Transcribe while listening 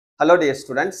Hello dear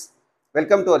students,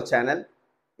 welcome to our channel.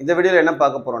 இந்த வீடியோல என்ன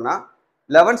பார்க்க போறோம்னா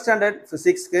 11th standard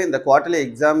physics க்கு இந்த quarterly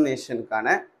examinationக்கான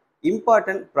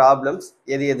important problems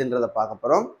எதுன்றத பார்க்க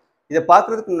போறோம். இத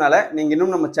பார்க்கிறதுக்கு முன்னால நீங்க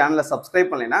இன்னும் நம்ம சேனலை subscribe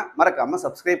பண்ணலைனா மறக்காம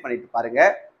subscribe பண்ணிட்டு பாருங்க.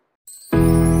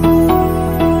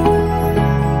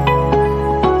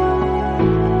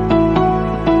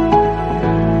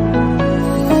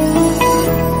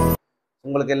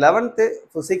 உங்களுக்கு 11th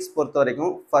physics பொறுத்த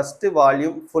வரைக்கும் first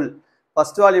volume full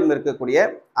first volume இருக்கக்கூடிய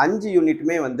 5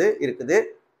 யூனிட்டுமே வந்து இருக்குது.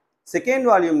 செகண்ட்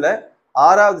வால்யூம்ல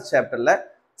 6வது சாப்டர்ல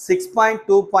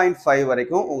 6.2.5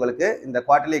 வரைக்கும் உங்களுக்கு இந்த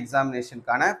குவார்ட்டர்லி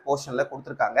எக்ஸாமினேஷனுக்கான போர்ஷன்ல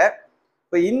கொடுத்துருக்காங்க.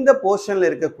 இப்போ இந்த போர்ஷன்ல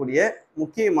இருக்கக்கூடிய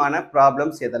முக்கியமான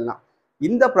ப்ராப்ளம்ஸ் எதெல்லாம்,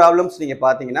 இந்த ப்ராப்ளம்ஸ் நீங்க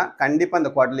பார்த்தீங்கன்னா கண்டிப்பா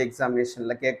இந்த குவார்ட்டர்லி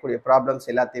எக்ஸாமினேஷன்ல கேட்கக்கூடிய ப்ராப்ளம்ஸ்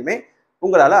எல்லாத்தையுமே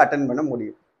உங்களால அட்டென்ட் பண்ண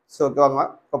முடியும். ஸோ வாங்க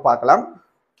இப்போ பார்க்கலாம்.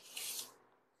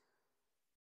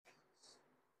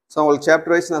 ஸோ உங்களுக்கு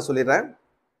சாப்டர் வைஸ் நான் சொல்லிடுறேன்.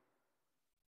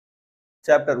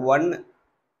 சாப்டர்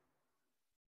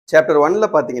 1ல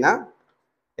பார்த்தீங்கன்னா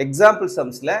example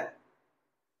சம்ஸில்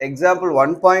example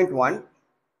 1.1,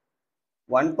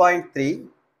 1.3,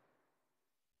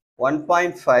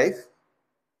 1.5,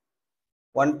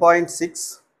 1.6,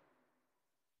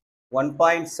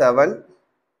 1.7,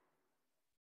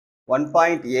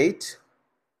 1.8,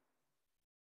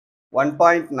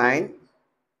 1.9,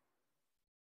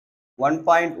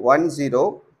 1.10,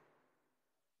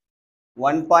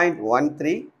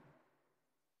 1.13,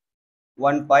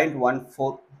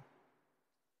 1.14.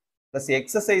 plus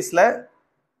exercise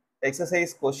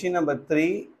question number 2,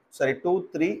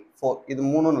 3, 4 இது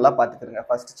மூணும் நல்லா பார்த்துக்கிறங்க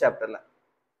ஃபர்ஸ்ட் சாப்டர்ல.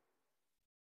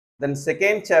 தென்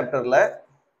செகண்ட் சாப்டர்ல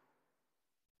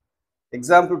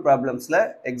example ப்ராப்ளம்ஸ்ல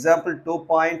example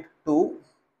 2.2,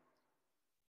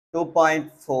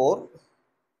 2.4,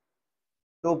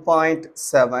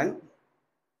 2.7,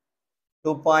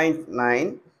 2.9,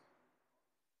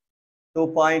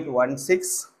 2.16,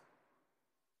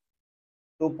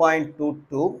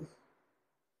 2.22,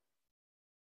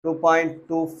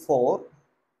 2.24,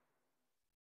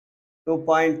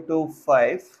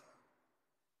 2.25,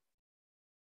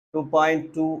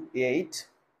 2.28,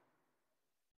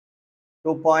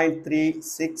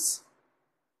 2.36,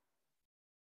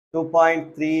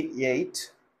 2.38,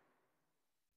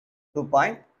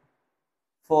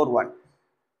 2.41.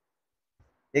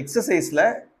 எக்ஸசைஸ்ல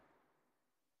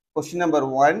question number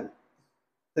 1,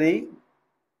 3,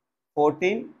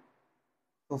 14,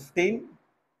 15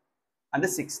 and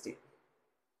 16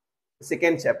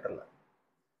 second சாப்டர்ல.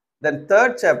 தென்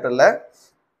தேர்ட் சாப்டர்ல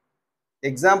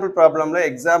example ப்ராப்ளம்ல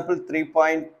example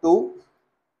 3.2,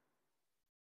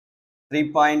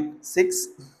 3.6,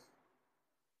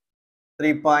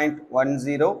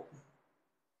 3.10,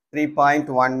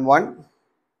 3.11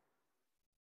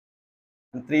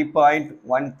 and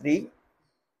 3.13,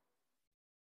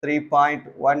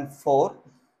 3.14,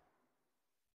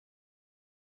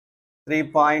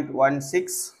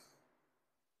 3.16,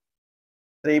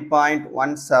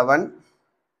 3.17,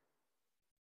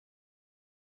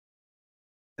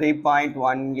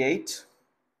 3.18,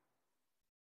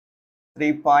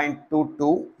 3.22,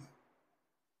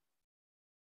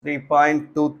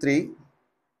 3.23,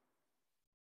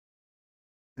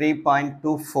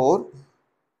 3.24,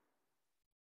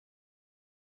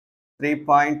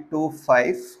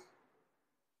 3.25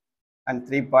 and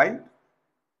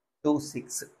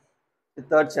 3.26.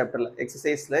 Third சாப்டர்ல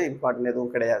எக்ஸசைஸ்ல இம்பார்ட்டன்ட்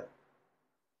எதுவும் கிடையாது.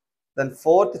 தென்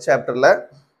ஃபோர்த் சாப்டர்ல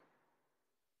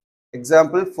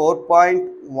example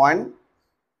 4.1,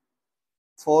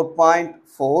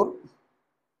 4.4,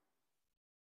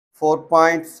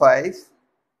 4.5,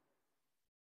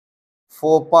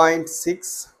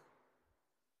 4.6,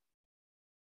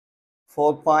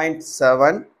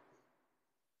 4.7,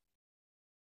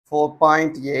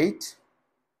 4.8,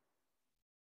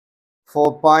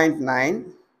 4.9,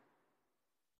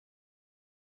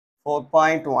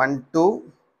 4.12,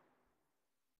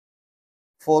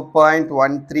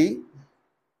 4.13,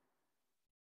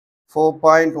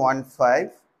 4.15,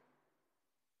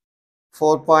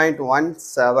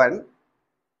 4.17,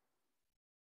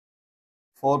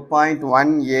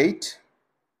 4.18,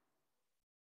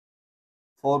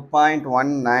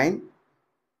 4.19,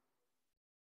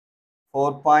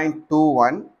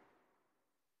 4.21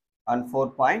 and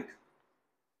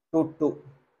 4.22.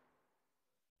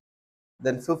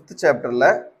 Then fifth chapterல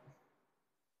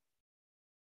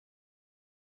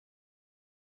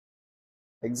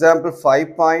example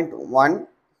 5.1,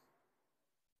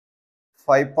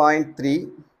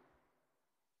 5.3,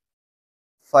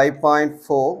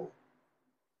 5.4,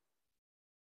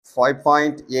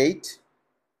 5.8,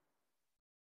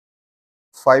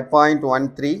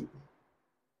 5.13,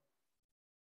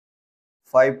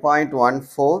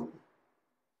 5.14,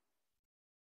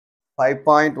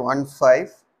 5.15,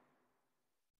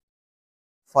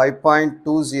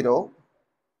 5.20,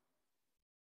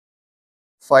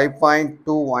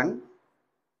 5.21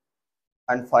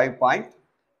 and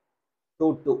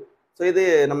 5.22. So இது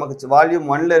நமக்கு வால்யூம்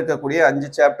 1ல இருக்கக்கூடிய 5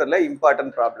 சாப்டர்ல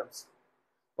இம்பார்ட்டன்ட் ப்ராப்ளம்ஸ்.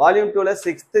 வால்யூம் 2ல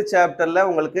 6th சாப்டர்ல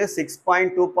உங்களுக்கு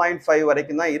 6.2.5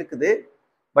 வரைக்கும் தான் இருக்குது.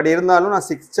 பட் இருந்தாலும் நான்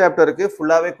 6th சாப்டருக்கு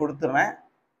ஃபுல்லாகவே கொடுத்துட்றேன்,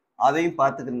 அதையும்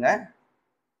பார்த்துக்குங்க.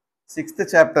 6th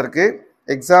சாப்டருக்கு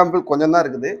எக்ஸாம்பிள் கொஞ்சம் தான்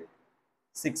இருக்குது.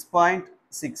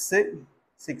 6.6,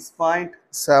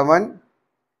 6.7,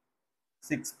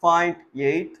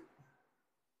 6.8,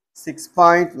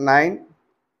 6.9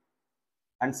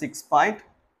 and 6.10.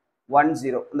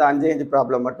 இந்த 5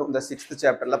 ப்ராப்ளம் மட்டும் இந்த 6th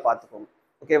சாப்டர்ல பார்த்துக்கோங்க.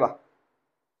 ஓகேவா?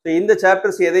 ஸோ இந்த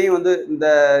சாப்டர்ஸ் எதையும் வந்து இந்த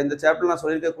சாப்டர் நான்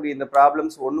சொல்லியிருக்கக்கூடிய இந்த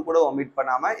ப்ராப்ளம்ஸ் ஒன்று கூட ஒமிட்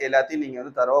பண்ணாமல் எல்லாத்தையும் நீங்கள்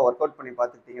வந்து தரவாக ஒர்க் அவுட் பண்ணி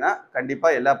பார்த்துக்கிட்டிங்கன்னா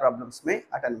கண்டிப்பாக எல்லா ப்ராப்ளம்ஸுமே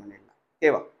அட்டன் பண்ணிடலாம்.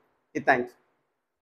 ஓகேவா? தேங்க்ஸ்.